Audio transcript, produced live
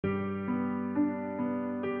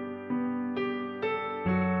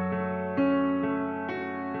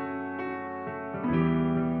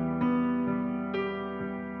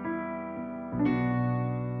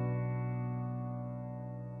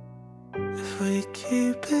we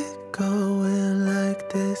keep it going like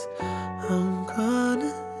this, I'm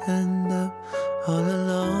gonna end up all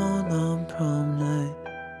alone on prom night.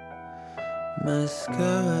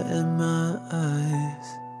 Mascara in my eyes.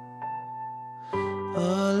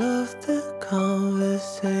 All of the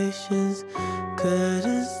conversations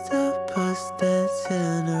couldn't stop us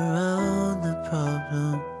dancing around the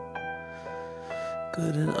problem.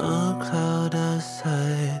 Couldn't uncloud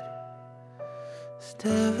outside.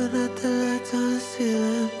 Staring at the lights on the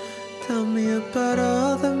ceiling. Tell me about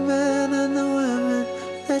all the men and the women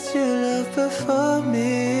that you loved before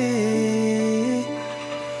me.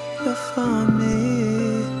 Before me.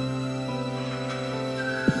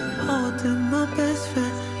 Holding my best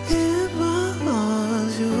friend in my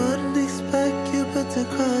arms. You wouldn't expect Cupid to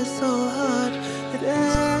cry so hard. It ends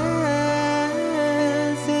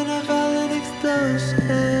in a violent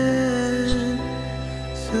explosion.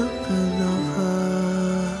 Supernova.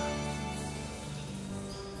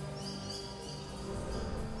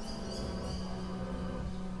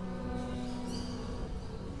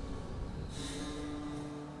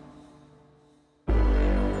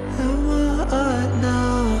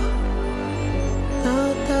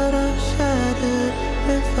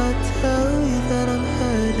 If I tell you that I'm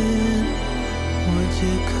hurting, would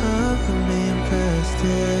you cover me in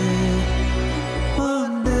plastic?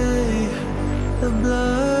 One day, the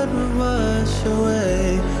blood will wash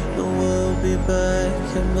away, and we'll be back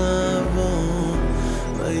in my room,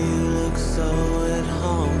 where you look so at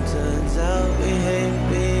home. Turns out we hate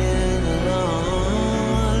being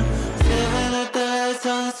alone. Staring at the lights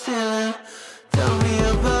on the ceiling. Tell me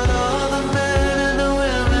about all the men and the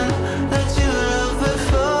women that you loved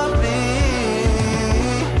before me.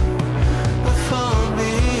 Before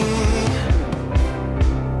me.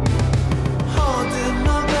 Holding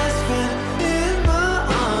my best friend in my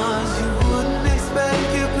arms. You wouldn't expect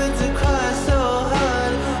Cupid to cry so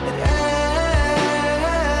hard. It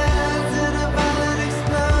ends in a violent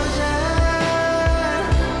explosion.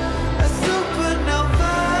 A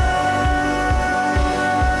supernova.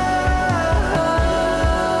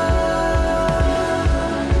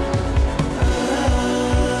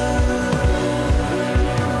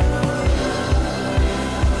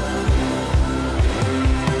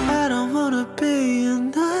 I don't wanna be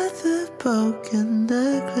another broken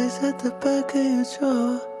necklace at the back of your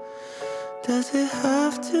drawer. Does it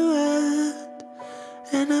have to end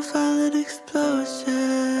in a violent explosion?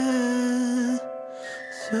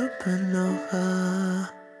 Supernova.